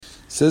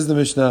Says the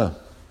Mishnah,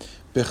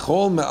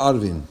 Bechol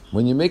me'arvin.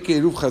 When you make a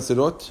eruv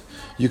chatzirot,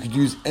 you could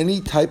use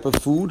any type of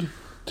food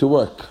to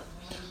work.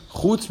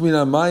 Chutz min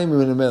hamayim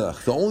min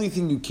hamelach. The only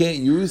thing you can't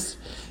use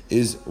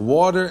is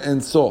water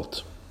and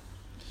salt,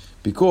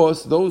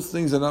 because those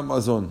things are not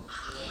mazon.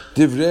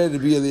 Divrei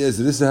Rabbi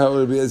Eliezer. This is how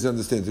Rabbi Eliezer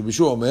understands it. Rabbi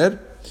Yeshua Omer,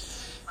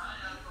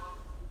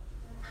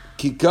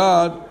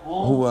 Kikar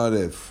hu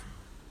arev.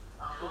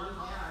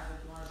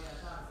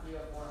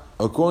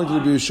 According to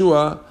Rabbi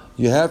Yeshua,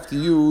 you have to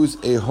use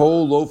a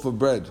whole loaf of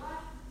bread.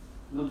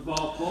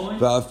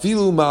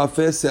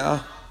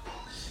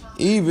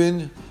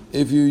 Even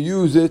if you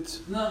use it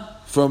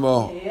from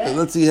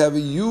let's say you have a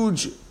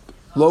huge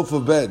loaf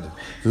of bread,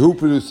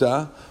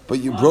 but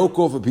you broke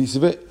off a piece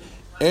of it,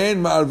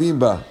 and ma'arvim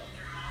ba.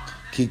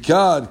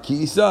 Kikad,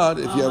 ki'isad,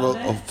 if you have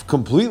a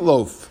complete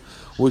loaf,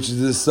 which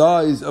is the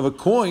size of a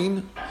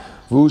coin,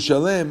 v'hu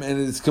shalem, and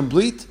it's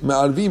complete,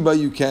 ma'arvim ba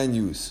you can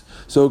use.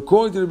 So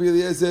according to Rabbi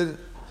Eliezer,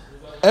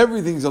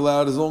 everything's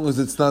allowed as long as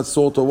it's not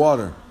salt or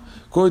water.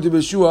 According to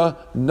Yeshua,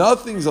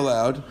 nothing's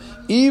allowed.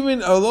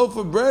 Even a loaf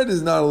of bread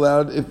is not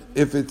allowed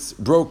if it's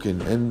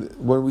broken. And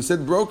when we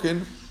said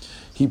broken,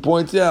 he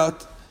points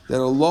out that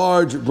a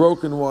large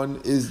broken one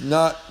is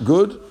not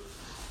good,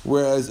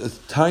 whereas a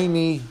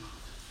tiny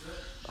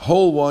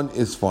whole one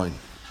is fine.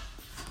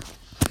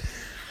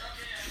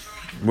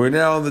 We're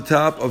now on the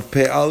top of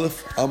Pei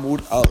Aleph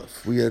Amud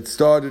Aleph. We had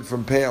started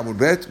from Pei Amud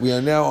Bet. We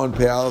are now on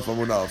Pei Aleph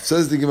Amud Aleph.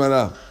 Says the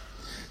Gemara,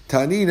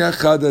 Tanina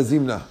Chada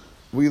Zimna.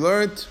 We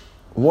learned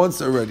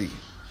once already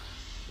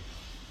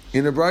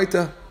in a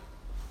Braita.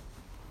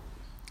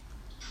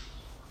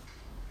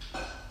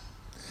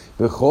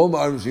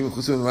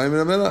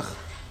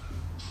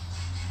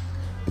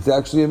 It's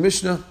actually a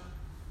Mishnah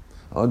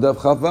on Daf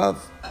Chavav.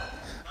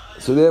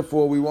 So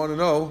therefore, we want to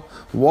know,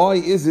 why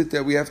is it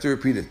that we have to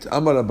repeat it?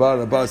 Amar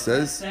Rabba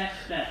says,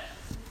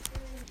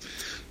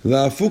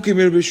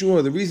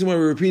 the reason why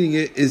we're repeating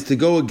it is to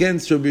go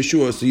against Rabbi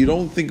Yeshua, so you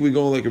don't think we're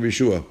going like Rabbi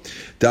Yeshua.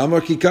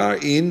 Damar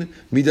kikar in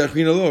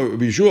midachin alo.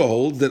 Rabbi Yeshua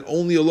holds that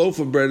only a loaf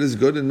of bread is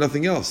good and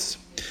nothing else.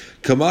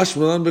 Kamash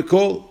malan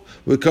bekol.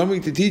 We're coming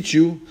to teach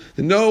you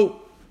that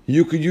no,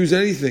 you could use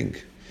anything.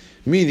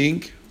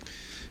 Meaning,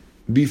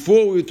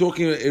 before we were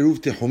talking about eruv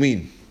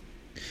tehumin,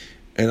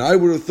 and I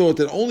would have thought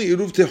that only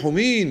eruv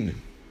tehumin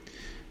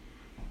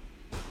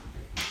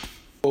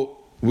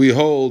we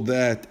hold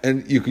that,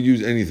 and you could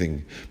use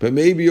anything. But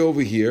maybe over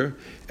here,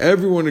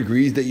 everyone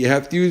agrees that you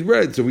have to use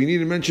bread. So we need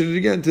to mention it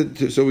again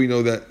so we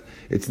know that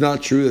it's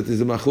not true, that there's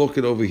a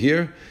machloket over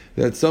here,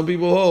 that some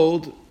people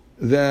hold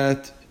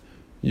that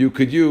you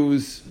could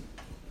use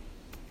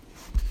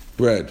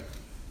bread.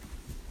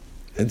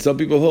 And some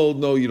people hold,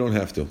 no, you don't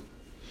have to.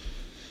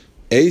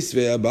 Eis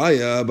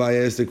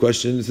Abaya asked the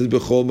question, it says,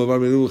 B'chol mavar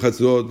meru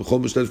chatzrot,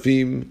 b'chol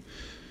mishtarfim,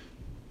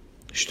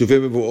 it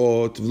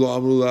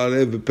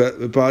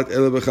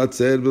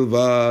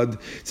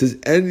says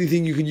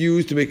anything you can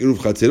use to make eruv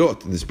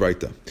chatzerot in this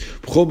Braita.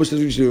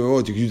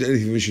 You can use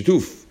anything for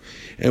shituf,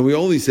 and we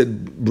only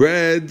said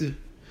bread.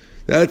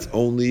 That's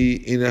only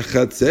in a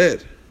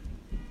chatzer.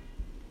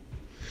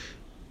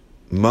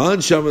 Man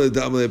shamal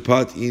dam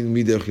lepat in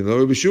midachin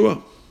lo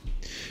b'shua.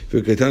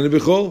 V'katan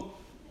b'chol.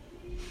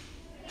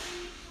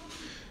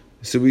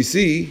 So we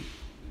see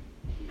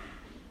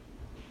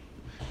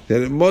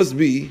that it must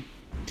be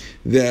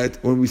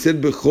that when we said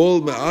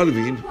Bechol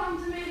Me'arvin,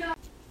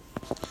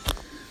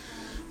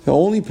 the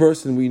only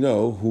person we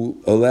know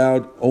who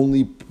allowed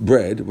only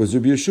bread was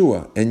Rabbi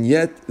Yeshua, and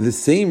yet the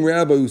same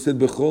rabbi who said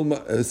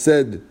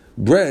said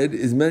bread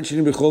is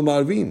mentioning Bechol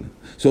Me'arvin.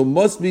 So it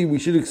must be we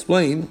should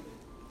explain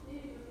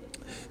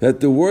that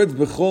the words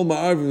Bechol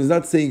Me'arvin is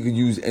not saying you could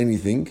use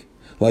anything,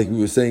 like we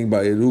were saying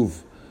by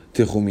Eruv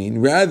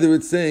Techumin. Rather,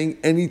 it's saying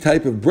any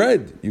type of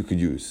bread you could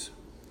use.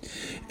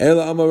 When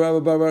we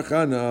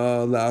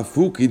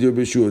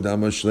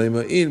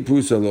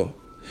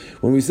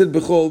said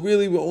bechol,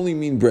 really we only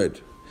mean bread,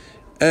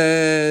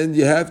 and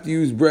you have to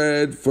use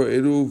bread for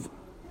eruv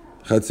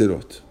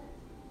chatzirot.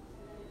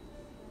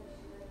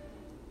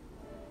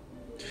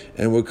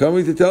 And we're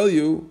coming to tell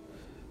you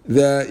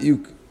that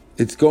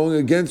it's going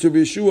against Rabbi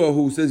Yeshua,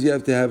 who says you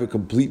have to have a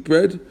complete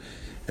bread,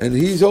 and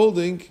he's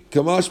holding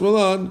kamash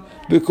malan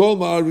bechol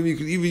ma'arvim. You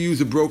can even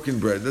use a broken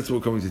bread. That's what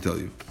we're coming to tell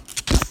you.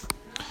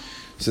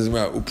 It says,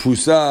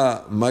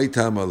 "Uprusa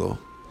maitam alo."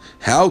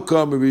 How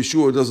come Rabbi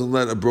Yeshua doesn't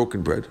let a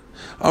broken bread?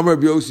 Amar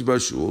Rabbi Yossi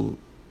Bashul,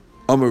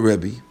 Amar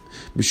Rebbe,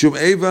 Mishum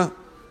Eva.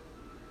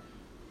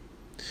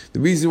 The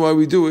reason why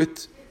we do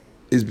it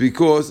is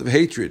because of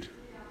hatred.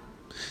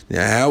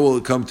 Now, how will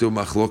it come to a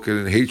machloket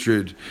and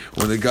hatred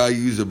when a guy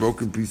uses a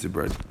broken piece of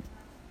bread?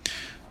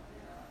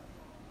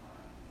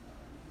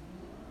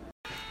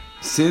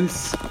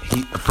 Since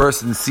a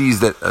person sees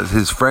that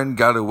his friend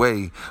got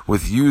away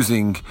with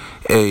using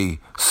a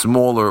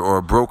smaller or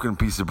a broken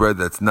piece of bread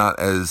that's not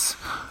as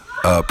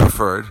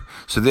preferred.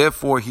 So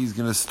therefore, he's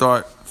going to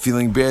start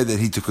feeling bad that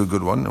he took a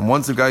good one. And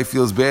once a guy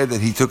feels bad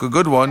that he took a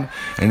good one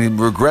and he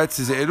regrets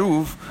his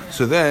eruv,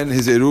 so then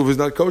his eruv is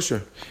not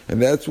kosher.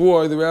 And that's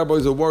why the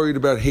rabbis are worried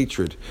about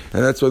hatred.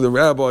 And that's why the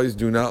rabbis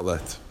do not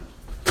let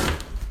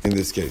in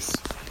this case.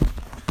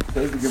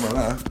 There's the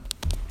Gemara.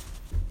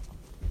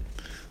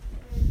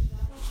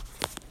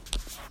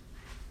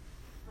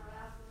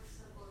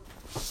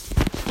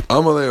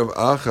 Amalei of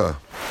Acha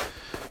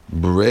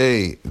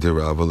Brei de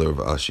Rabba of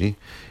Ashi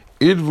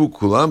Idvu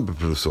Kulam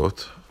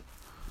bePerusot.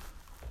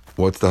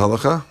 What's the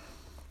halacha?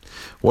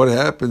 What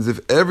happens if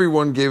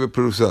everyone gave a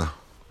perusa?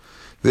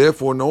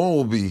 Therefore, no one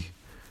will be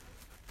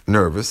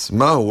nervous.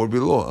 Mahu will be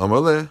law.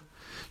 Amalei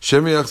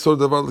Shemi Achsor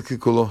Davar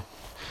L'Kikulo.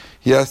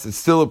 Yes, it's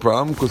still a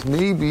problem because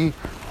maybe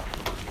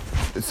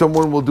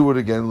someone will do it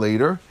again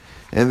later,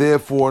 and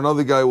therefore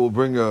another guy will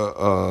bring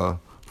a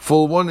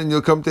full one, and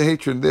you'll come to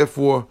hatred.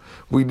 Therefore,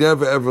 we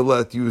never ever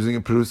let using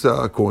a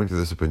perusa according to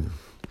this opinion.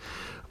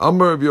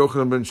 Amar Rabbi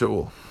Yochanan ben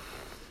Shaul.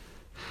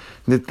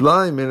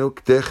 Nitlai menu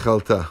ktech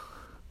chalta.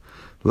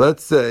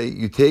 Let's say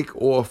you take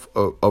off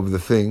of the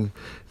thing,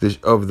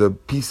 of the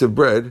piece of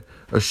bread,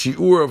 a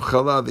shi'ur of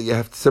challah that you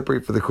have to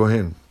separate for the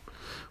kohen.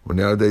 Well,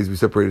 nowadays we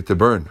separate it to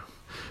burn.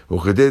 Or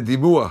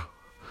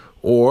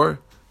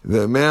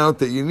the amount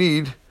that you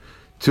need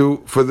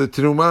for the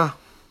terumah.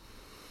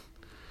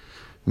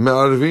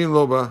 Ma'arvin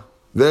loba,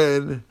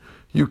 then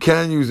you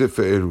can use it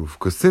for eruv.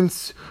 Because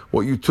since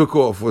what you took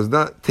off was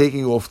not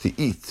taking off to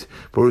eat,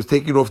 but it was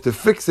taking off to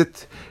fix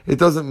it, it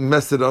doesn't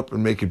mess it up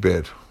and make it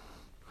bad.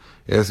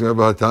 I thought we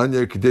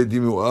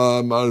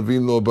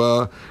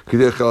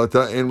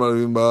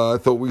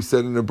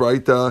said in the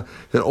Braita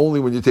that only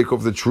when you take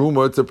off the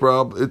truma it's a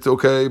problem, it's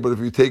okay, but if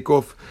you take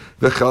off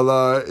the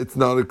challah, it's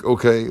not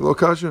okay. Lo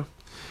kasha.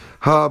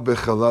 Ha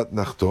bechalat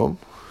nachtom.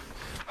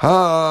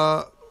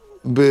 Ha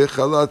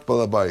bechalat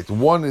balabait.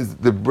 One is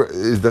the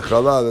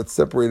challah that's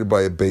separated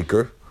by a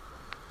baker,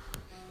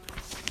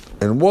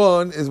 and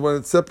one is when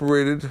it's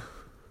separated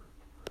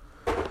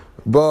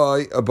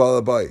by a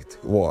balabait.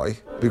 Why?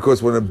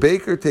 Because when a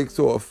baker takes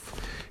off,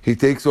 he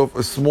takes off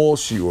a small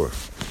shiur,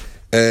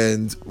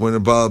 and when a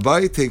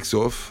balabait takes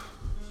off,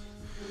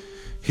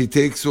 he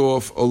takes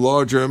off a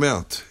larger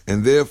amount,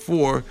 and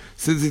therefore,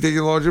 since he's taking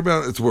a larger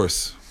amount, it's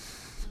worse.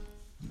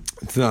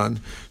 It's not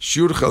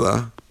shiur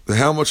challah.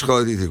 How much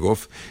challah did he take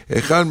off?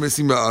 Echad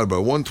mesim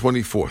ba'arba,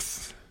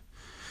 1/24.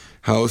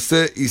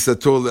 Haoseh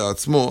isato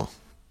le'atzmo,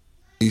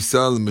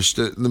 isa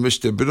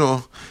l'mishte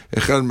b'no,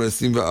 echad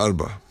mesim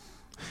ba'arba.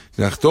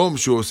 Nachtom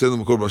shu oseh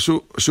l'mkol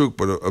b'shuk,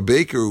 but a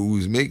baker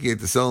who's making it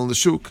to sell in the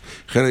shuk,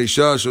 chen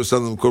isha shu oseh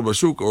l'mkol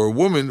b'shuk, or a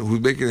woman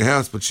who's making a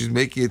house but she's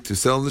making it to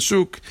sell in the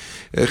shuk,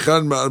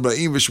 echad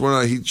ma'arba'im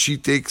v'shmona, she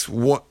takes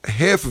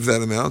half of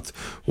that amount,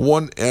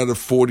 1 out of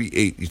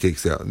 48 he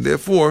takes out, and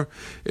therefore,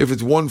 if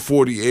it's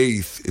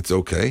 1/48th, it's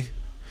okay,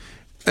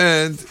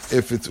 and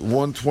if it's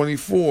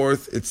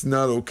 1/24th, it's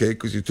not okay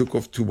because you took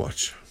off too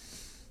much.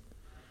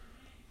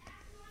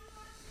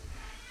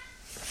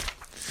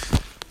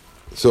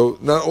 So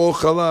not all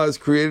challah is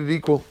created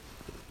equal.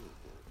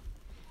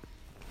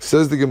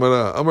 Says the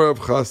Gemara, Amar Rav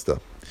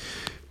Chasta,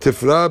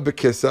 Tifra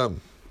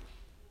bekesam.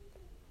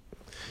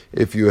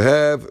 If you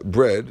have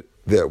bread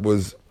that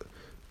was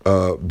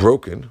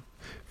broken,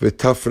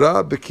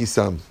 v'tafra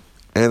bekisam,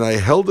 and I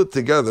held it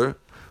together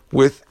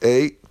with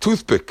a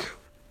toothpick,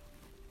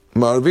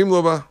 ma'arvim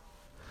loba,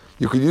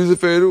 you could use it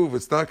for eruv,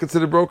 it's not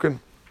considered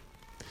broken.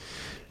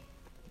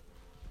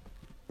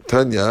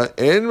 Tanya,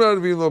 en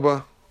ma'arvim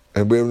loba.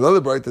 And we have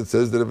another bright that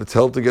says that if it's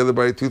held together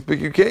by a toothpick,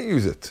 you can't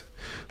use it.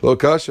 Lo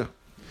kasha.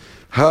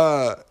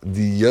 Ha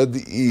di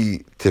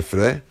yadi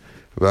tifre,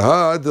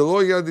 v'ha de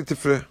lo yadi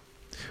tifre.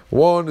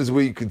 One is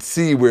where you can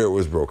see where it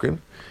was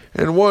broken,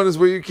 and one is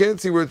where you can't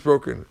see where it's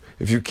broken.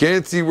 If you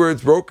can't see where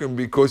it's broken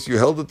because you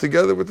held it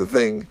together with the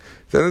thing,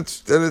 then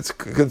it's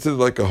considered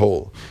like a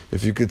hole.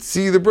 If you could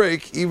see the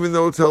break, even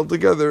though it's held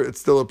together, it's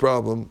still a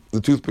problem.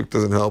 The toothpick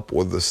doesn't help,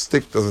 or the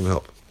stick doesn't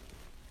help.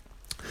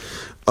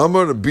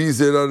 Amar Rabbi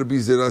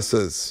Zera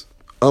says,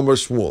 Amar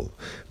Shmuel,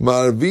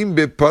 Ma'arvim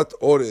bepat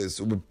orez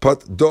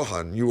bepat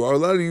dohan. You are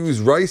allowed to use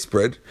rice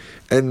bread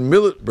and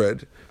millet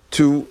bread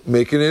to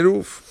make an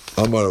eruv.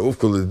 Amar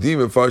Ufkol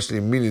Edim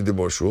Efashli Mini de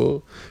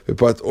Moshul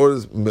bepat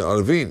orez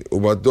me'arvin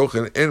ubat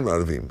dohan and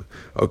ma'arvim.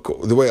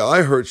 The way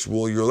I heard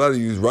Shmuel, you're allowed to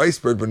use rice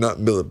bread but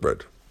not millet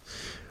bread.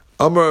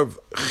 Amar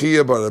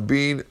Chia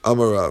Barabin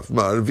Amarav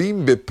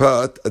Ma'arvim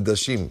bepat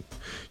adashim.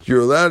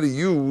 You're allowed to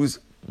use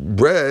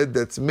bread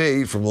that's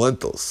made from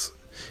lentils.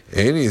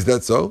 And is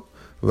that so?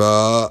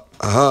 There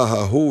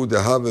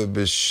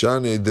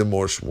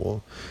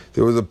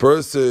was a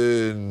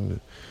person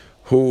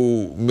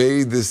who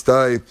made this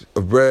type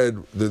of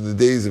bread in the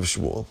days of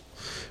Shmuel.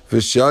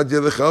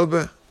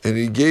 And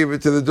he gave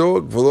it to the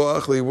dog.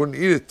 He wouldn't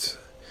eat it.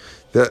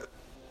 That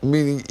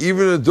meaning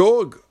even a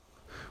dog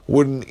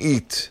wouldn't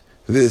eat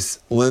this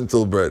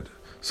lentil bread.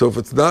 So if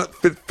it's not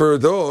fit for a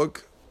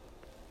dog,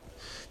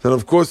 then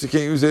of course you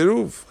can't use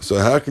eruv. So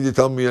how can you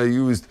tell me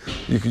you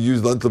could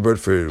use lentil bread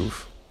for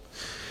eruv?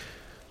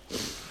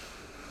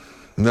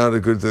 not a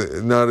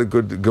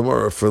good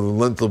Gemara for the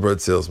lentil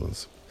bread salesmen.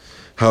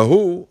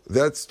 Hahu,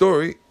 that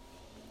story,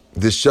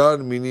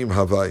 Dishad Minim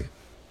Havai.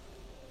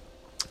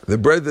 The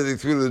bread that they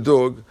threw to the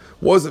dog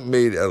wasn't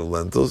made out of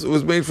lentils; it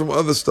was made from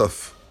other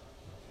stuff.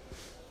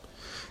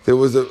 It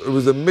was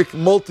a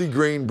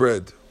multi-grain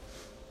bread.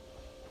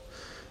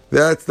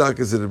 That's not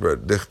considered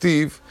bread.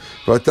 Dechtiv,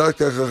 v'atat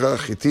kachacha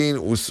chitin,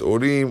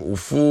 usorim,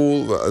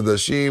 uful,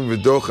 v'adashim,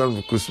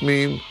 v'dochan,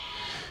 v'kusmim.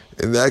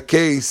 In that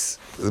case,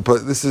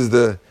 this is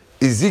the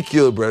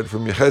Ezekiel bread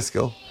from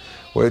Yecheskel,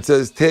 where it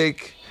says,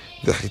 take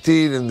the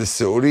chitin and the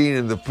seorin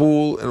and the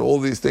pool and all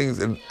these things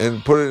and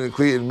put it in a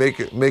kli and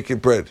make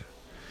it bread.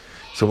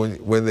 So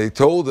when they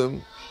told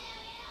the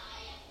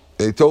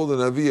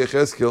Navi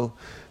Yecheskel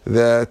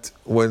that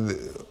when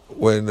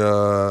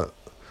Klal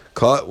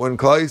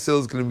Yisrael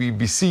is going to be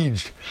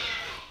besieged,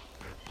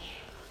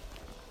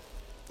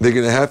 they're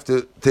going to have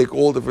to take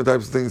all different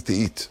types of things to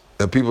eat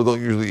that people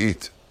don't usually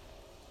eat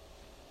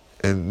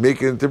and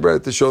make it into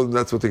bread to show them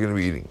that's what they're going to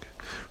be eating.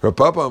 Rav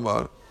Papa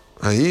Amar,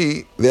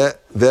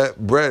 that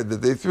bread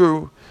that they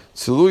threw,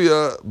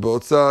 Tzeluya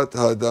B'otzat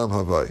Ha'adam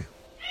Havai.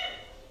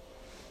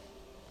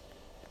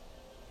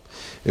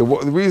 The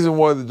reason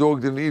why the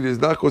dog didn't eat it is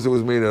not because it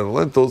was made out of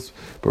lentils,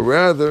 but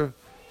rather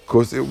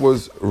because it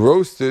was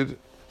roasted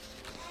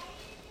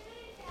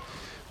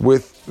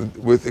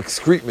with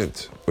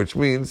excrement, which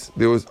means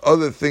there was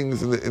other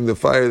things in the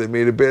fire that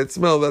made a bad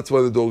smell. That's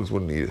why the dogs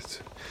wouldn't eat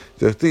it.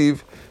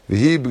 Tertiv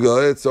v'hi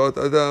b'galet sot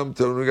adam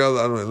t'nugal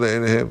anu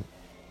le'enehem.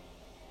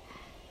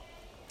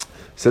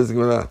 Says the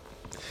Gemara,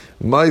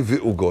 my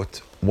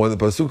v'ugot. When the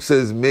pasuk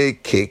says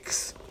make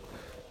cakes,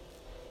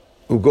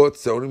 ugot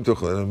seorim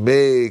tochlan,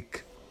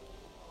 make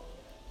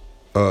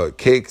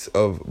cakes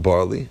of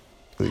barley.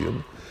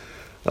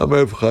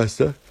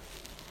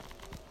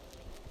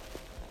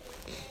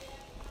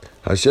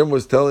 Hashem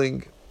was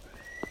telling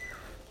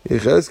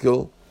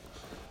Yecheskel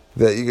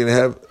that you're going to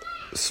have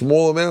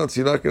small amounts.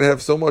 You're not going to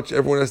have so much.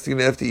 Everyone is going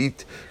to have to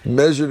eat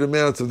measured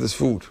amounts of this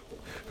food.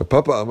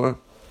 Papa Amar,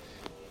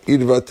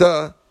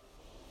 idvata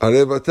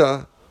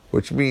arevata,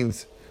 which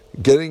means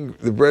getting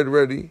the bread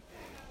ready.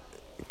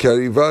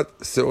 Karivat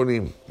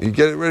seonim. You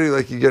get it ready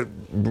like you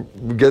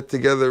get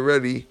together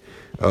ready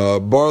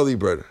barley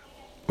bread,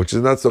 which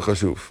is not so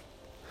chashuv.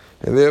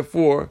 And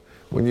therefore,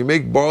 when you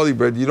make barley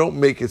bread, you don't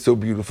make it so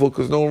beautiful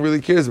because no one really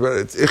cares about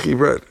it. It's ichi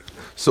bread.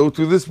 So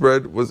too this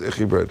bread was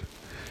ichi bread.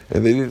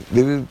 And they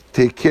didn't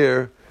take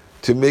care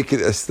to make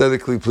it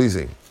aesthetically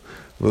pleasing.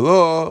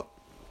 V'lo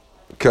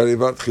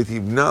karivat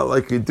chitim, not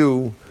like you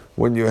do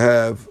when you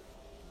have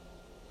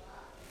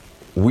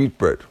wheat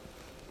bread.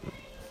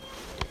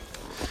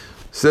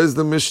 Says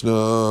the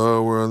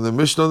Mishnah, we're on the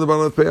Mishnah on the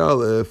bottom of Pei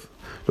Aleph.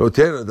 A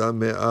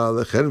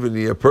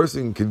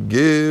person can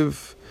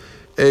give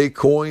a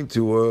coin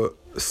to a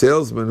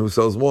salesman who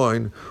sells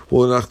wine,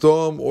 or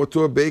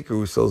to a baker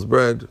who sells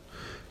bread.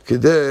 In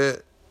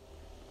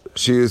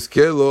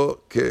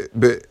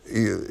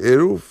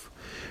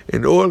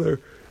order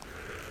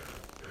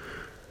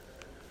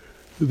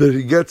that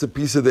he gets a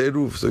piece of the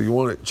eruf. So you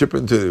want to chip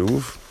into the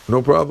eruf,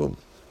 no problem.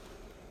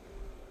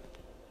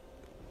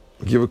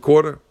 Give a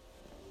quarter.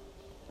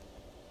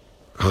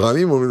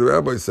 The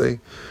rabbis say,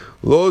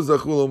 Lo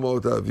zachu lo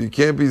motav. You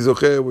can't be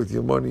zocher with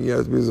your money, you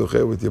have to be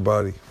zocher with your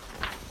body.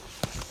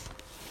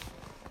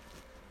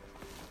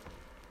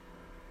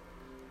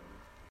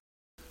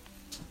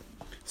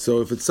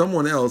 So if it's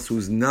someone else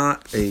who's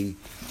not a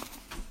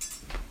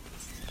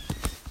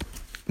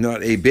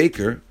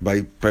baker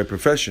by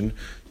profession,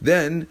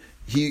 then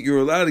you're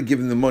allowed to give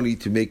him the money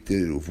to make the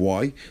eruf.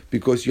 Why?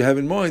 Because you have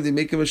in mind they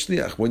make him a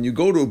shliach. When you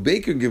go to a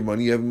baker and give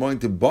money, you have in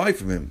mind to buy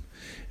from him.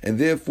 And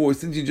therefore,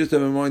 since you just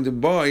have in mind to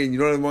buy and you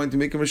don't have in mind to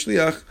make him a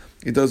shliach,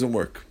 it doesn't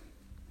work.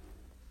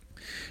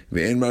 You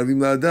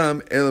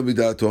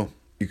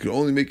can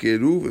only make a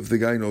eruv if the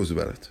guy knows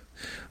about it.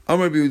 That's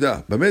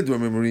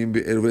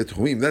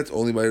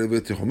only by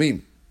eruvet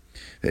techumim.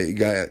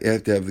 You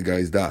have to have the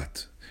guy's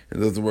dat. It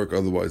doesn't work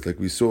otherwise, like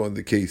we saw in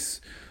the case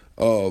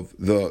of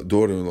the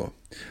daughter-in-law.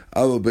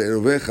 But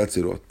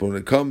when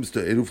it comes to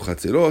eruv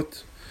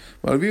chatzirot,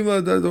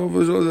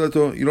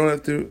 you don't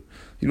have to.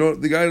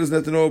 The guy doesn't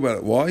have to know about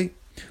it. Why?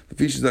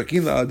 We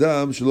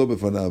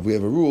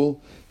have a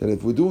rule that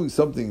if we're doing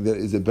something that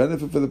is a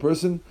benefit for the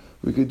person,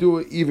 we could do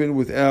it even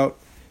without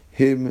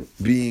him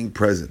being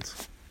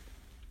present.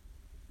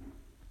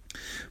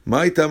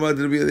 What's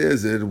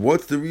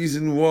the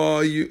reason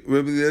why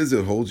Rabbi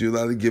Eliezer holds you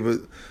allowed to give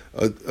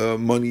a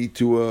money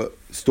to a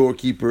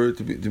storekeeper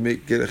to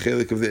get a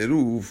chelik of the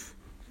eruv?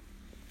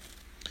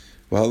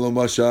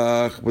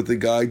 But the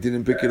guy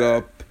didn't pick it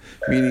up,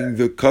 meaning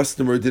the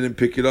customer didn't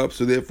pick it up,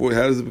 so therefore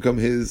how does it become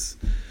his?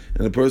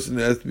 And the person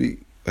has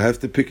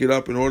to pick it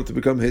up in order to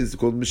become his. It's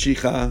called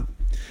Meshicha.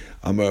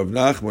 Amar Rav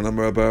Nachman,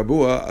 Amar Rav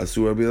Barabua,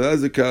 Asur Rabbi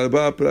Eliezer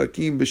Karba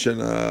Prakim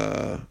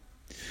B'Shana.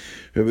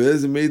 Rabbi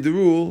Eliezer made the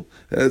rule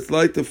that it's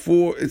like the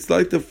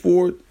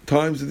four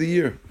times of the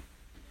year.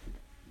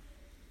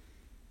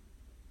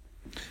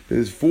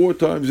 There's 4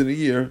 times in a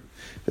year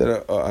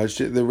that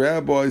the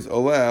rabbis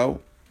allow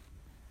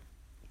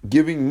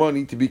giving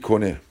money to be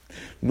koneh.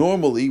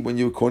 Normally, when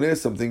you koneh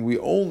something, we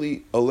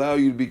only allow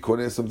you to be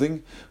koneh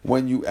something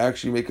when you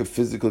actually make a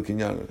physical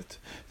kinyan on it.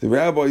 The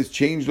rabbis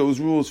change those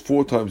rules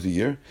 4 times a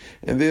year,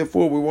 and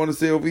therefore we want to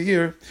say over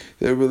here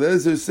that Rebbe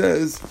Eliezer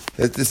says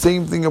that the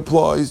same thing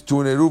applies to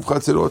an eruv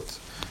chatzirot.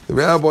 The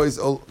rabbis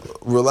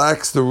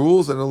relax the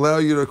rules and allow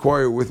you to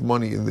acquire it with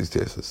money in these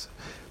cases.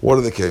 What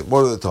are the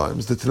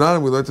times? The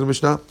Tananim we learned in the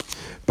Mishnah.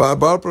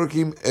 Ba'abar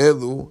parakim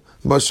elu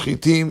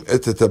mashchitim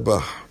et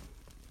tabach.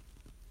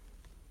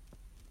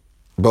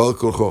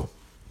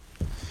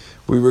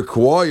 We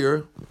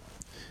require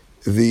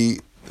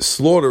the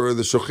slaughterer,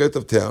 the shochet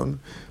of town,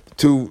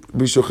 to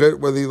be shochet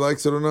whether he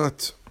likes it or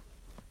not.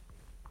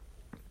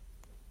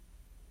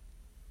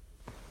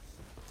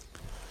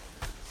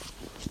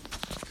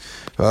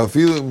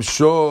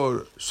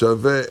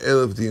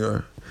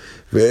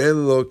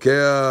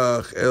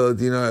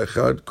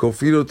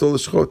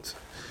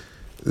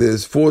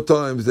 There's 4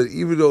 times that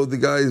even though the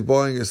guy is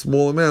buying a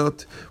small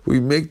amount, we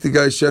make the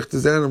guy shecht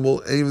his animal,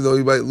 and even though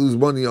he might lose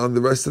money on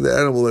the rest of the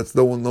animal, that's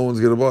no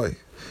one's going to buy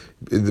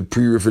in the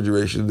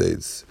pre-refrigeration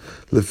days.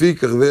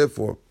 Lefikach,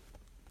 therefore,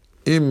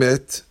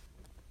 imet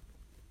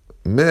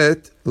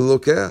met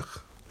lokach.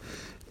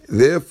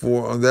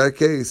 Therefore, on that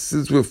case,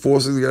 since we're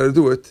forcing the guy to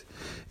do it,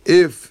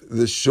 if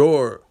the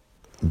shore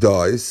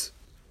dies,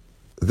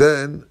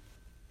 then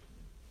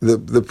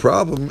the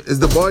problem is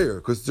the buyer,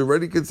 because it's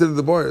already considered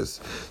the buyer's.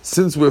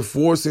 Since we're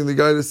forcing the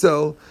guy to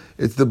sell,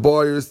 it's the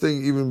buyer's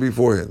thing even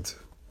beforehand.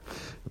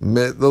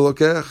 Met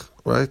l'lokech,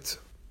 right?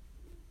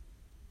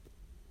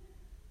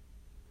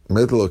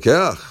 Met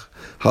l'lokech.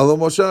 Halo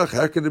moshach.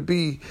 How could it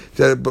be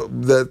that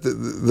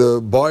the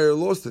buyer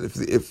lost it?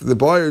 If the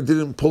buyer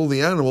didn't pull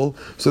the animal,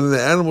 so then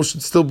the animal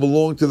should still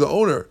belong to the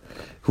owner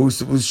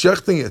who's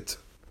shechting it.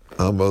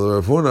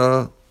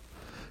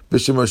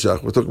 We're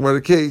talking about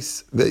a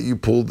case that you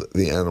pulled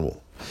the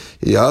animal.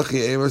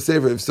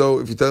 If so,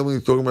 if you tell me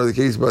you're talking about the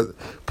case about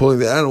pulling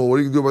the animal, what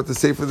do you do about the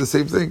sefer? The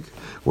same thing,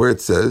 where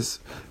it says,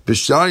 and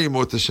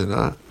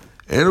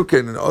okay,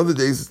 in other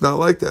days it's not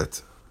like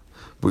that.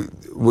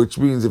 Which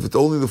means if it's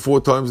only the 4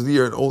 times of the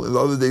year and only the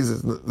other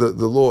days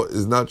the law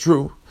is not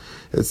true,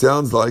 it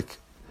sounds like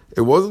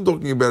it wasn't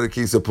talking about a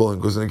case of pulling,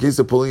 because in a case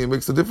of pulling it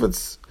makes a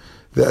difference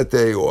that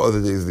day or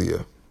other days of the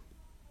year.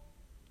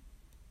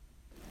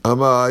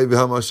 Amai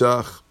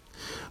v'hamashach,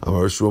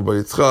 Amar Shmuel bar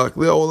Yitzchak,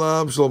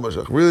 le'olam shalom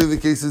mashach. Really, the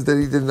case is that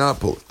he did not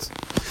pull it.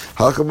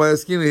 Hakamai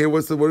askina here.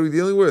 What are we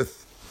dealing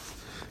with?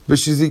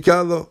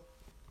 V'shizikalo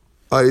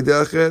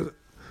ayidei acher,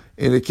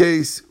 in a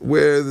case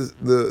where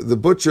the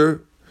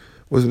butcher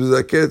was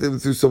mizaket him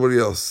through somebody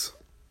else.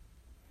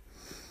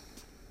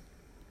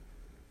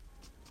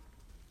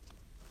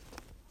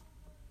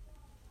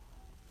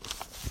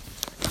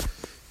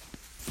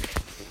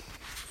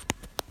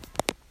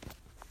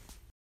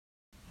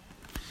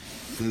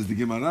 Says the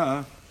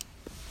Gemara,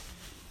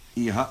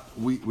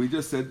 we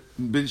just said,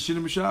 Ben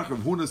Shina Mishach, Rav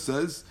Huna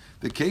says,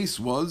 the case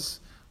was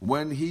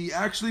when he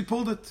actually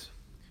pulled it.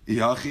 If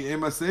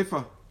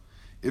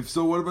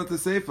so, what about the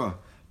Seifa?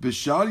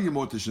 B'shar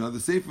Yemot Tishna, the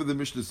Seifa of the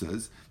Mishnah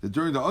says, that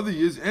during the other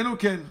years,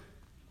 Enoken.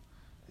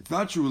 It's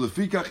not true.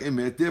 Lefikach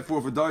emet, therefore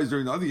if it dies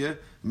during the other year,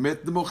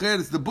 met the mocher,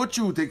 it's the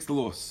butcher who takes the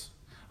loss.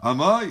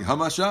 Amai,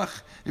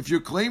 hamashach. If you're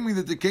claiming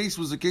that the case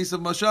was a case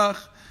of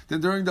mashach, then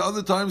during the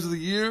other times of the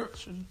year,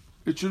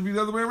 it should be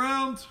the other way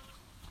around.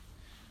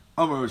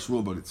 Amar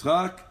Shmuel bar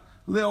Yitzchak,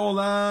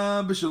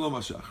 le'olam b'shalom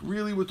mashach.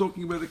 Really, we're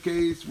talking about a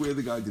case where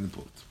the guy didn't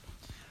pull it.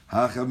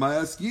 Hachad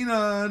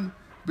ma'askinan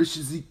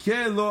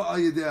b'shizikeh lo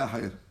ayedei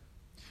acher,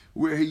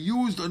 where he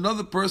used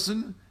another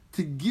person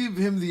to give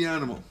him the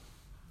animal.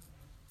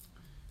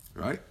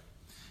 Right?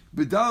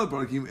 B'dal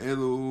parakim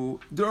elu,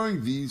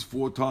 during these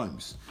 4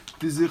 times,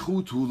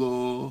 tizechutu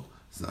lo.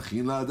 If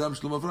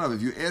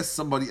you ask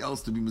somebody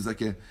else to be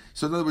mizakeh,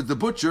 so in other words, the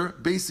butcher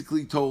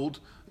basically told,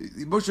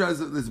 the butcher has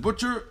this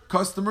butcher,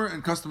 customer,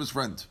 and customer's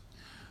friend.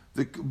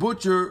 The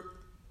butcher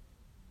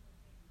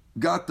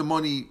got the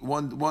money,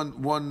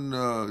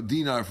 one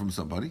dinar from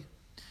somebody,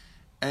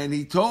 and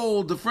he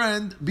told the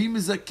friend, be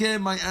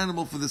mizakeh my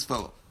animal for this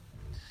fellow.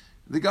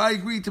 The guy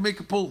agreed to make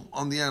a pull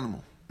on the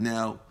animal.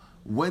 Now,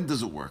 when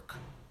does it work?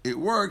 It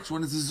works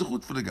when it's a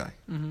zechut for the guy.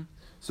 Mm-hmm.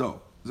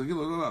 So,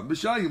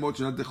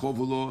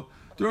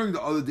 during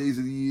the other days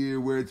of the year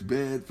where it's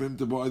bad for him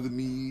to buy the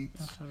meat,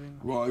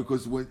 why?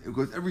 Because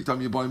every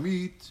time you buy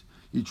meat,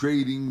 you're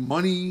trading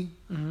money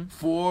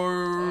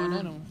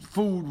for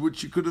food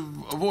which you could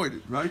have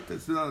avoided, right?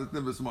 That's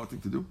never a smart thing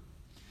to do.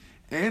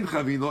 And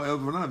Chavino El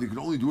Vanav, you can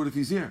only do it if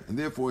he's here, and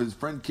therefore his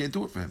friend can't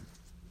do it for him.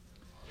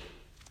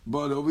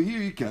 But over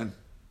here he can.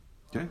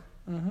 Okay?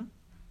 Mm-hmm.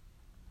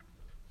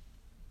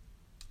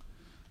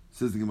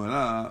 Says the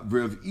Gemara,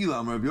 Rav Ila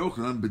Amar Rabbi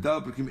Yochanan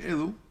B'dal Prakim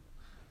Elu.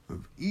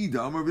 Rav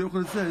Ida Amar Rabbi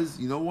Yochanan says,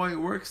 you know why it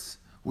works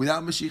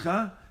without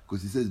Mashiach?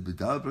 Because he says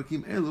B'dal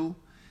Prakim Elu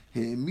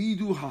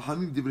He'emidu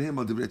Hachamim Divrehem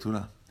Al Divrei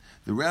Torah.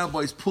 The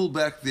rabbis pull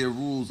back their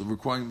rules of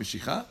requiring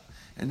Mashiach,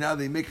 and now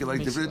they make it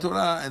like Divrei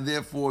Torah, and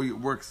therefore it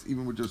works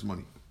even with just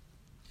money.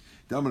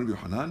 Amar Rabbi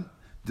Yochanan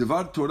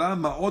Devar Torah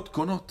Ma'ot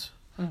Konot.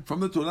 From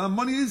the Torah,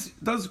 money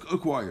does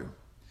acquire.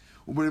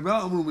 So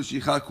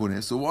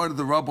why did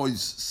the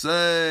rabbis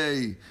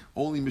say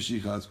only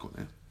Mashiachas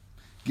Koneh?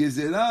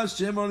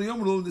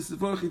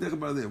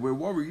 We're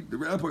worried, the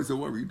rabbis are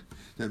worried,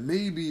 that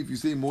maybe if you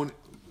say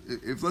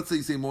if let's say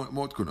you say Mot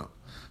Koneh,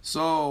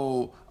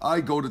 so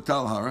I go to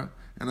Talhara,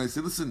 and I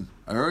say, listen,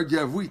 I heard you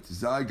have wheat. He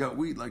said, I got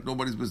wheat like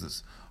nobody's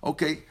business.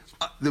 Okay,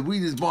 the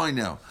wheat is mine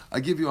now. I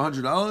give you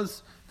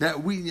 $100,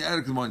 that wheat in your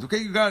attic is mine. Okay,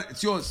 you got it,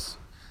 it's yours.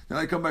 Then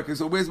I come back and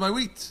say, where's my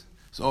wheat?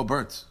 So,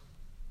 burnt.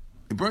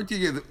 It burnt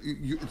you,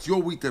 it's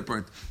your wheat that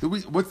burnt. The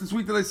wheat, what's this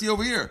wheat that I see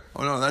over here?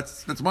 Oh no,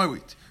 that's my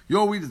wheat.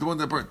 Your wheat is the one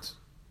that burnt.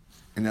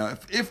 And now,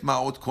 if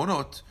ma'ot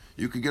konot,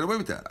 you can get away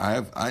with that.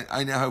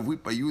 I now have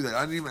wheat by you that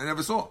I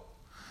never saw.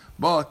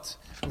 But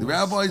the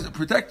rabbis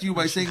protect you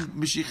by saying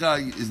Mishicha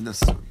is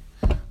necessary.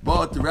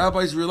 But the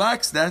rabbis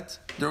relax that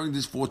during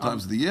these 4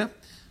 times of the year.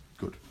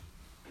 Good.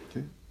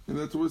 Okay. And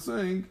that's what we're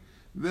saying,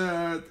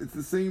 that it's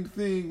the same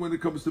thing when it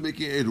comes to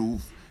making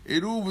Eruv.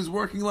 Eruv is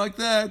working like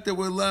that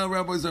we're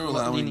rabbis are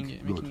allowing. Making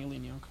it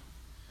lenient.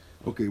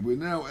 Okay, we're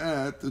now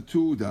at the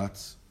 2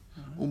 dots.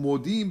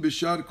 Umodim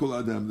b'shar kol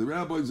adam. The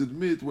rabbis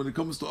admit when it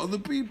comes to other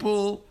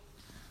people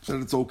that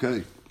it's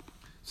okay.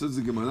 Says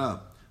the Gemara.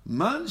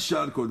 Man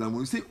shar kol adam.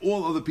 When we say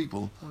all other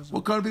people,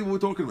 what kind of people we're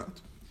talking about?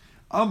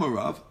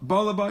 Amarav,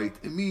 balabait,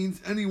 it means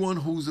anyone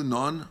who's a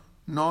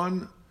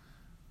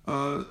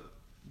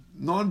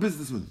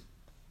non-businessman.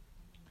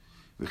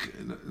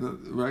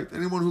 Right?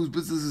 Anyone whose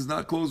business is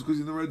not closed because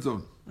he's in the red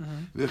zone.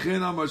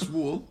 V'chein Amar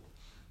Shmuel,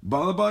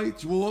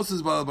 balabait, Shmuel also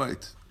says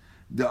balabait.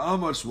 The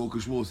Amar Shmuel,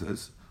 because Shmuel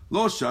says,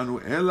 Lo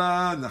shanu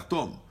ela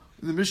nachtom.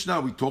 In the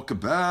Mishnah we talk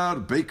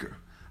about baker.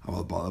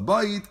 Aval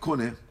balabait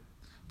koneh.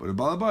 But a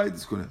balabait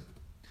is koneh.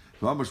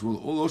 V'amar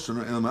Shmuel, Lo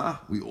shanu ela ma'ah.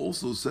 We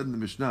also said in the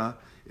Mishnah,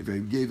 if I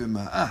gave him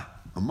a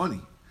money,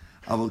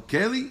 aval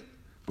keli,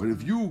 but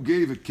if you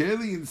gave a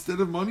keli instead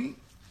of money,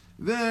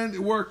 then it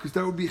worked, because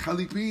that would be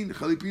chalipin.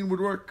 Chalipin would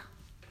work.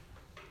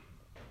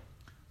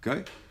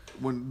 Okay?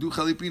 When you do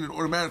chalipin, it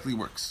automatically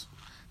works.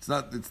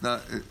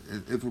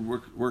 It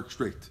would work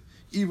straight.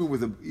 Even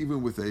with a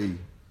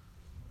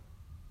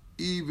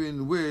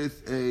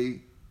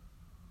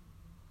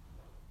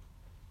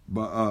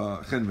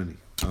chenveni,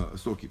 a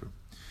storekeeper.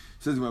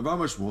 Says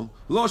that's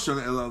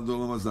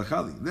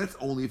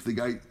only if the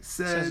guy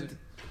said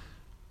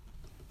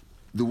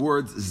the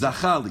words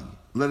zachali,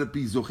 let it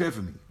be zocher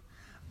for me.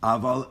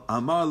 Aval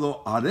amar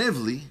lo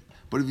arevli,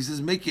 but if he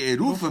says make a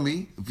eruv for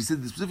me, if he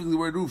said specifically the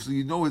word eruv, so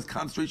you know his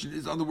concentration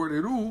is on the word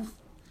eruv,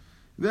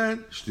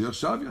 then shliach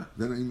shavya.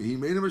 Then he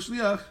made him a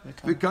shliach.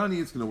 V'kani,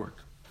 it's going to work.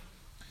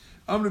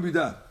 Amr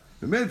bidah.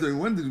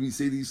 When did we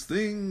say these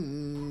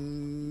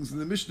things? In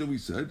the Mishnah we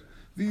said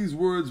these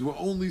words were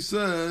only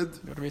said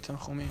Be'eret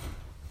Tanchumi,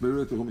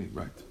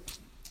 right.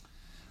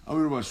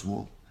 Amr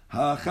Shmuel,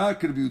 ha'acha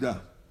Rabbi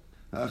Yehuda.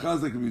 Ha'acha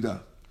is like Rabbi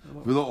Yehuda.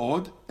 V'lo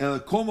od, el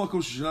kol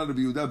makom sheshana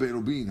Rabbi Yehuda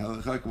be'erubin,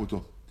 ha'acha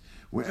k'moto.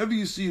 Whenever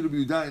you see Rabbi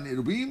Yehuda in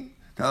erubin,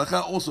 the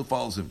ha'acha also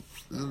follows him.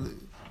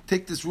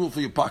 Take this rule for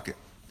your pocket.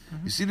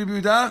 You see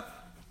Rabbi Yehuda,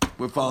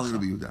 we're following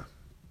Rabbi Yehuda.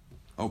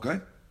 Okay?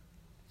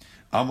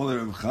 Amal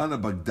Rav Chana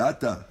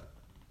Bagdata.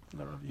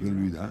 So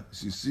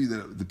you see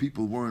that the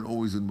people weren't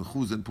always in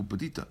Mechuzah and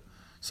Pumbedita.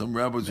 Some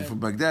rabbis were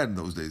from Baghdad in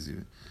those days.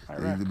 The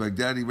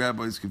Baghdadi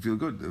rabbis could feel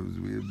good.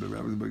 We had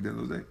rabbis in Baghdad in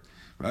those days.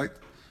 Right?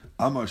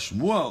 Amar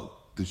Shmuel.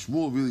 Did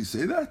Shmuel really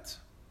say that?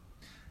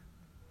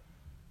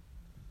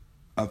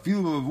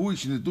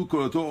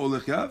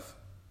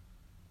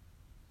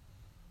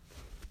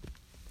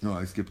 No,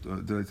 I skipped.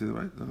 Did I say that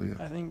right? No, yeah.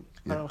 I think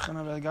Rav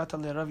Chana Bagdata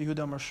Rav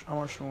Yehuda Amar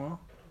Shmuel.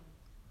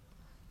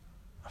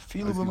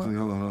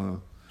 Hold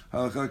on.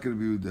 Halakha can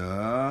be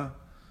Yehuda.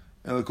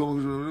 Amar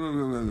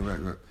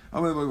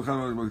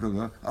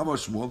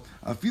Shmuel.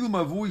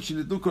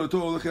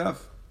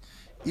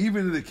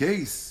 Even in the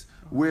case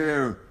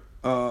where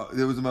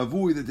there was a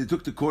mavui that they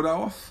took the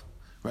korah off,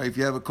 right? If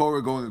you have a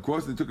korah going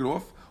across, they took it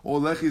off, or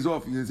lech is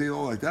off, you can say it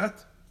all like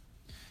that.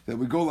 That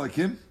would go like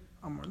him.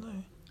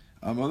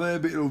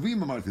 Amarle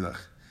be'eruvim amarti lech.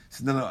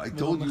 No, I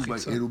told you by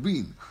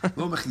erubin,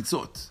 no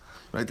mechitzot.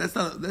 Right, that's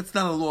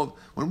not a law.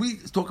 When we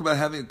talk about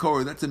having a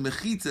korah, that's a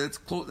mechitza.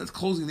 That's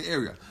closing the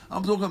area.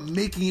 I'm talking about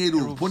making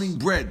eruv, putting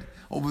bread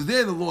over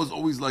there. The law is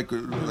always like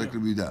Rabbi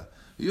Yehuda.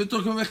 You're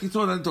talking about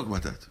mechitzot. I didn't talk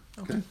about that.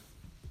 Okay.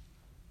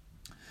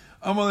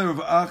 Amalei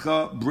Rav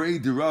Acha brei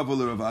derav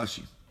Rav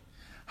Ashi.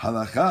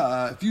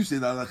 Halacha. If you say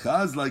that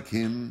halacha is like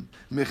him,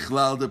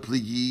 mechlal de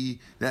pligi,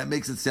 that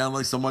makes it sound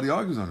like somebody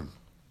argues on him.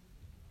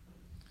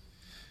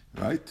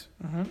 Right.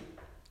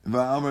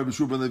 Va'amar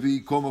b'shur ben Levi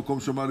kol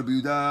makom shomar Rabbi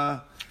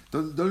Yehuda.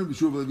 Doesn't Rabbi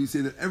Shua Levi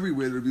say that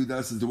everywhere Rabbi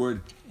Yehuda says the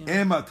word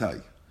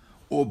ematai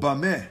or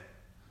bameh,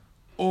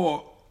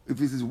 or if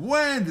he says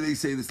when do they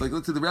say this? Like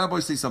let's say the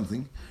rabbis say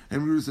something,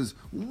 and Rabbi Yehuda says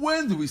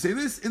when do we say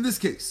this? In this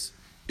case,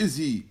 is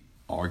he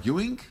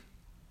arguing,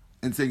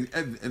 and saying,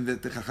 and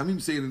that the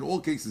Chachamim say it in all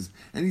cases,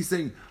 and he's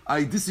saying,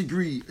 I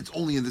disagree, it's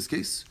only in this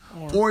case?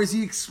 Or is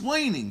he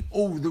explaining,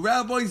 the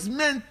rabbis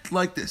meant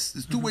like this?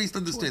 There's two ways to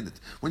understand it.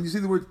 When you say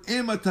the word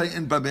ematai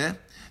and babeh,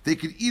 they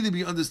could either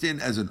be understood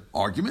as an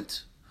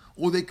argument,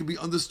 or they could be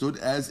understood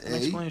as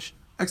an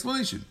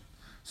explanation.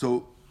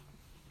 So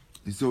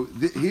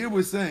here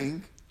we're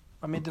saying,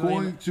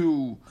 according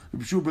to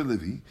Rabbi Shua ben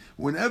Levi,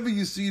 whenever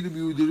you see the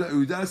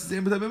Yehuda says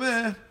ematai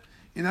babeh,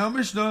 in our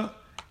Mishnah,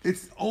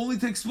 it's only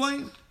to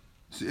explain.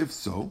 So if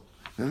so,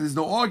 then there's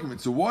no argument.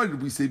 So why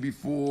did we say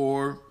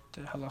before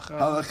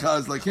halakha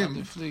is like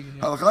him?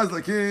 Halakha is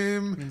like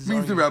him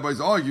means the rabbis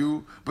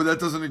argue, but that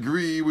doesn't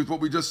agree with what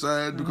we just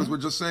said because we're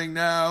just saying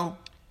now.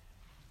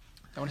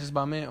 That one is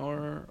bameh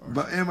or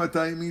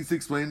ba'ematai means to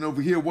explain. And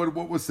over here,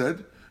 what was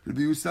said?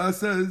 Rabbi Yusah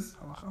says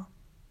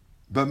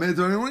bameh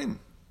dorim.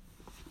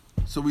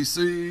 So we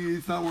see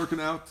it's not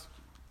working out.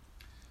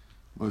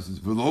 Well, since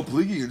v'lo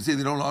pligi, you say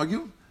they don't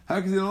argue. How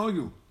can they not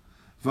argue?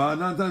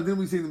 Then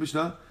we say in the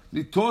Mishnah,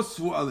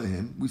 Nitosvu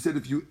alehim. We said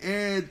if you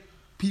add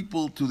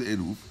people to the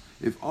Eruv,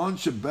 if on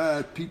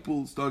Shabbat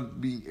people start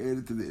being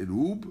added to the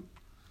Eruv,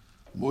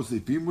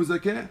 Mosefim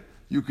Muzakeh,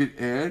 you could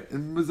add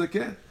and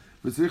Muzakeh.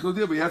 But you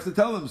have to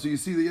tell them. So you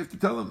see that you have to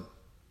tell them.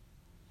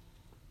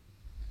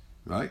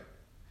 Right?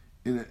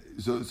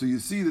 So you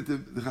see that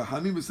the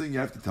Chachamim was saying you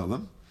have to tell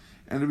them.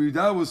 And the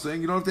Yehuda was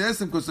saying you don't have to ask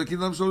them because Sakin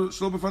Lam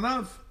Shlo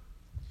B'fanav.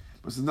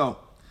 But said no.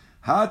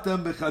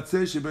 Hatam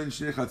bechatzer sheben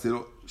shnei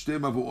chatzer shtei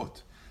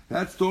mavuot.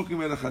 That's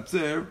talking about a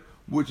chatzer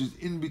which is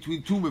in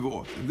between two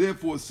mavuot, and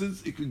therefore,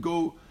 since it could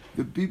go,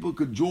 the people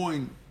could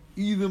join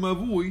either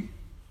mavui,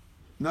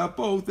 not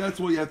both. That's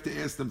why you have to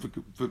ask them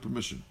for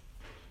permission,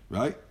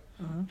 right?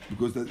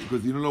 Because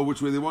you don't know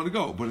which way they want to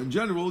go. But in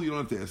general, you don't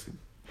have to ask them.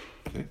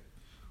 Okay,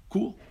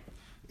 cool.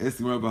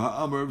 Asking Rabbi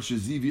Ha'amar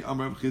Shezivi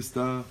Amar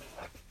Chista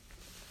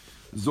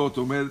Zot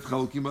Omeret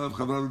Chalukim Alav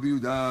Chavra Rabbi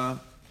Yehuda.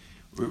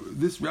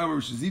 This Rabbi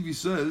Shazivi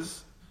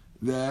says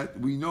that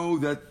we know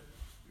that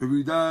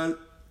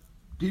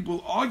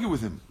people argue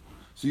with him.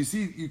 So you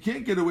see, you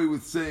can't get away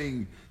with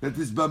saying that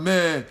this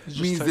bameh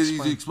means that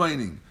he's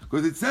explaining.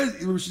 Because it says,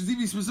 Rabbi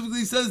Shazivi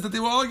specifically says that they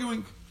were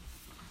arguing.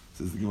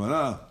 Says the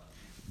Gemara,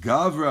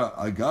 Gavra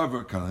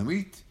agavra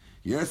kalamit.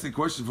 He asked a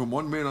question from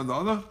one man on the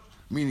other,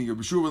 meaning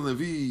Rabbi Shua ben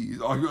Levi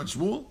is arguing on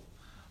Shmuel.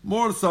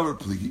 More savar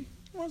pligi.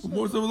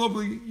 More savar lo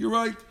pligi. You're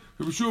right.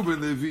 Rabbi Shua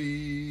ben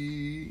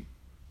Levi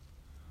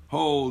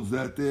holds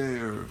that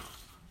they're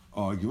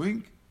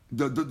arguing.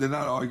 They're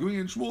not arguing,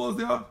 and Shmuel as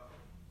they are.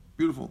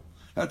 Beautiful.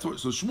 That's what.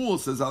 So Shmuel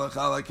says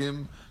halakha like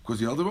him because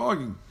he held them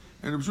arguing,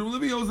 and Rabbi Shmuel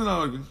Levi holds they're not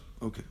arguing.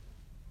 Okay,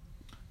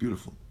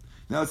 beautiful.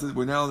 Now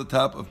we're now on the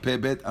top of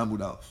Pebet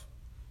Amud Aleph.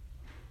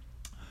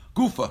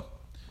 Gufa.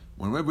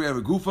 Whenever we have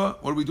a gufa,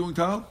 what are we doing,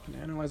 Tal?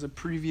 Analyze a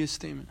previous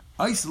statement.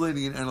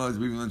 Isolating and analyzing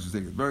the previous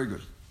statement. Very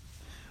good.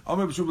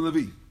 Amar Rabbi Shmuel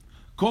Levi.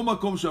 Kol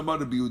makom shamar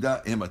Rabbi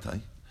Yehuda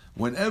ematai.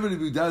 Whenever the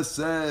Yehuda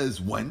says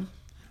when,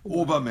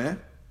 or bameh,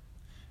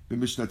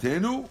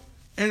 b'mishnatenu,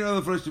 and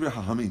other fresh to be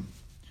hachamim.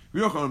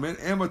 Rabbi Yochanan omer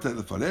ematai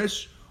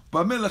lefaresh,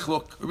 bameh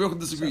lechlok. Rabbi Yochanan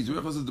disagrees.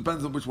 Rabbi Yochanan says it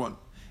depends on which one.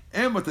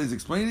 Ematai is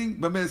explaining,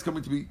 bameh is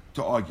coming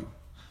to argue.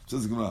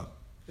 Says the Gemara.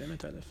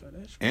 Ematai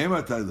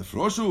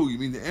lefroshu. You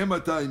mean the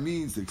ematai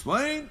means to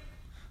explain?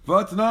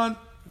 Vatnan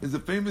is a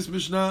famous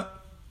Mishnah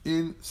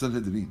in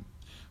Sanhedrin,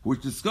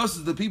 which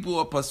discusses the people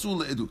of pasul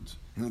le'edut,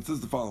 and it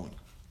says the following.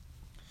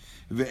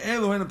 The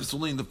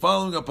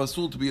following are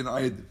pasul to be an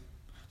ayed.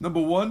 Number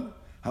one,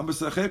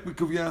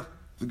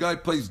 the guy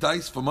plays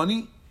dice for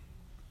money,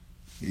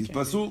 he's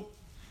pasul.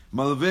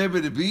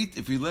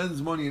 If he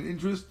lends money and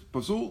interest,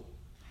 pasul.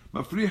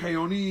 Mafri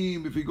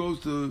hayonim, if he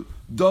goes to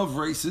dove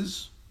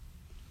races,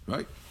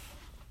 right?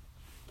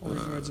 All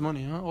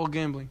money, huh? All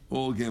gambling.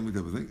 All gambling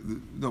type of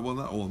thing. No, well,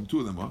 not all of them. Two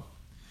of them are.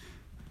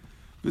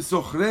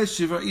 V'sochre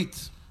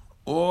shiva'it,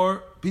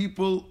 or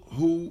people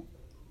who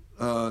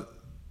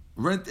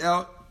rent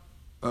out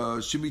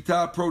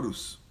Shemitah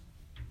produce.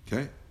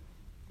 Okay?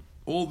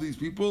 All these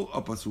people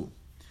are pasul.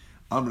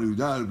 Amr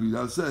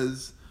Yehuda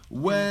says,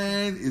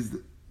 when is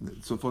the...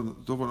 So far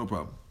no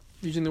problem.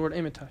 Using the word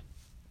ematai.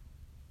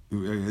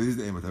 Yeah, this is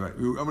the ematai, right?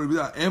 Amr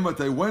Yehuda,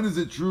 ematai, when is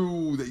it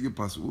true that you're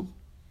pasul?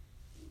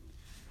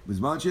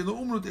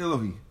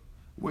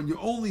 When you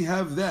only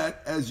have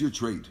that as your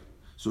trade.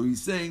 So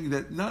he's saying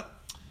that not...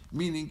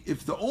 Meaning,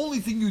 if the only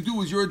thing you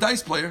do is you're a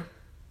dice player,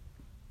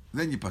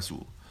 then you're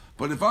pasul.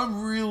 But if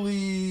I'm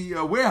really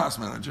a warehouse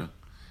manager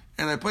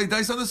and I play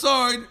dice on the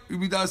side,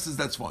 Rabbi Yehuda says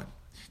that's fine.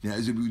 Now,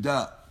 is Rabbi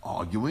Yehuda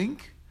arguing,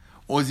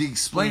 or is he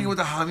explaining what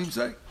the Hamim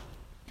say?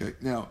 Okay.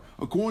 Now,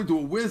 according to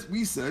what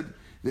we said,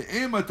 the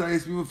ematai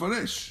is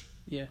mefaresh.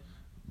 Yeah.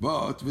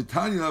 But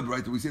v'tanya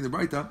Braita, we say in the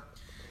Braita,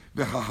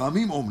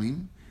 v'chachamim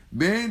omrim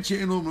ben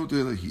she'en lo omrim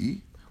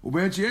elahi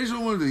uben she'en lo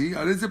omrim elahi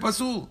aretz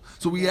pasul.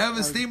 So we have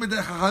a statement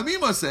that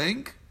Chachamim are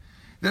saying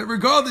that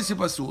regardless of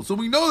pasul, so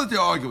we know that they're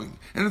arguing,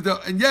 and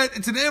yet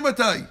it's an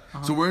ematai.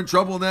 So we're in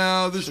trouble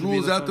now. This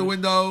rule's out the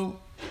window.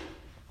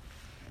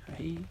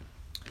 Hey.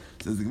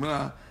 Says the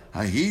Gemara,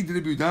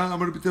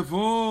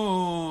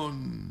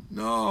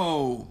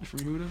 No.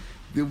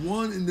 The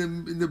one in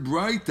the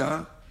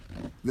Braita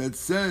that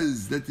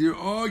says that they're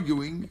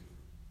arguing,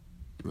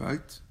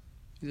 right?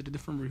 Is it a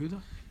different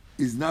Rehuda?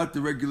 Is not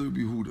the regular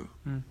Yehuda.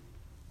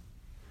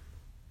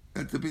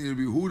 That's the opinion of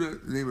Rabbi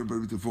Yehuda, the name of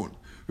Rabbi Tafon.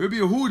 Rabbi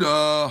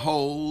Yehuda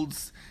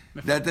holds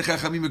that the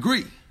Chachamim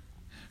agree.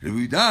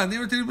 Rabbi Yehuda, the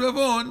name of Rabbi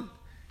Tafon,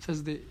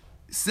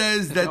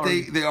 says that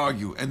they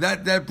argue. And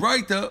that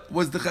Braita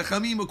was the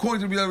Chachamim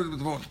according to Rabbi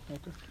Tafon.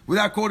 Okay.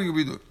 Without quoting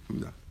Rabbi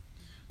Yehuda.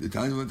 The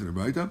time went to the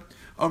Braita.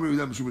 Amr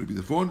Yehuda Mishum Rabbi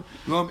Tafon.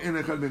 Lam En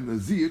Echad Ben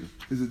Nazir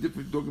is a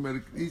different talking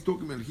about. He's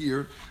talking about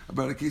here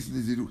about a case of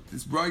Nazirut.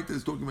 This Braita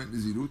is talking about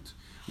Nazirut,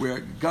 where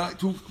a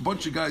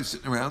bunch of guys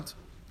sitting around,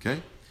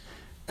 okay,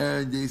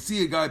 and they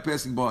see a guy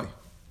passing by,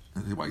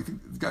 and they say, "Why do you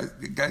think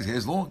the guy's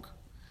hair's long?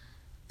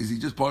 Is he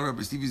just part of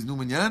Rabbi Stevie's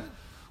Numanyan,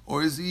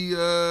 or is he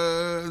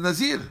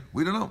Nazir?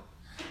 We don't know."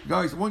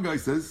 One guy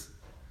says,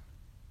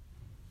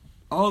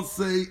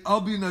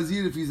 "I'll be a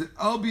Nazir if he's a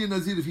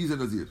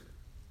Nazir."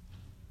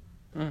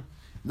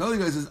 Another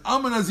guy says,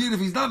 "I'm a Nazir if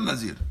he's not a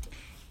Nazir."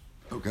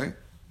 Okay.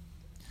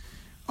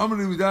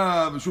 Neither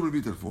are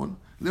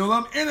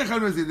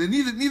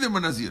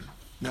Nazir.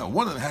 Now,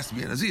 one of them has to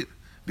be a Nazir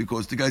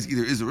because the guy's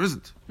either is or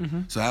isn't.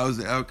 So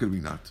how could we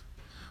not?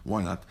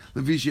 Why not?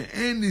 Because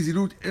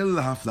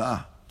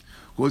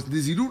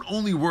Nazirut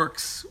only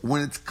works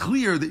when it's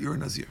clear that you're a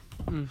Nazir.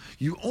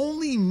 You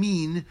only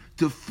mean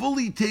to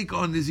fully take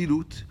on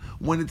Nazirut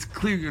when it's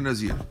clear you're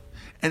Nazir.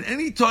 And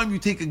any time you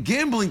take a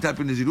gambling type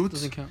of Nazirut,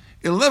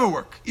 it'll never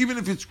work, even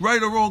if it's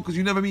right or wrong, because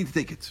you never mean to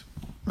take it.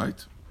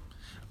 Right?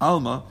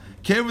 Alma,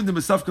 Kevin the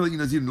Mesafka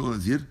Nazir no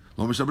Nazir,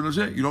 Lo Meshaber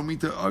Nazir. You don't mean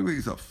to argue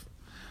yourself.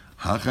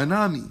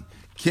 Hachanami,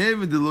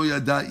 Kevin the Lo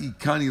Yadai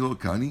Kani Lo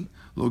Kani,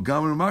 Lo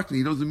Gamer Makni.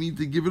 He doesn't mean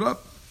to give it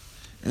up.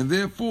 And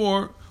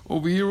therefore,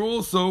 over here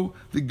also,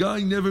 the guy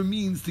never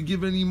means to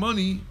give any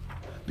money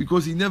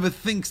because he never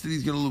thinks that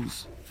he's going to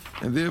lose.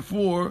 And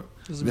therefore,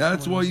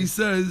 that's why he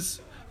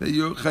says that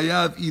you're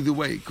chayav either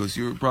way, because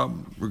you're a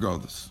problem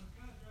regardless.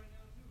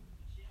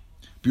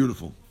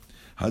 Beautiful.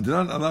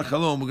 Hadran ala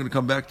chalom. We're going to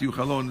come back to you,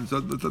 chalon.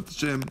 And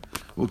Hashem,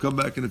 we'll come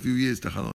back in a few years to chalon.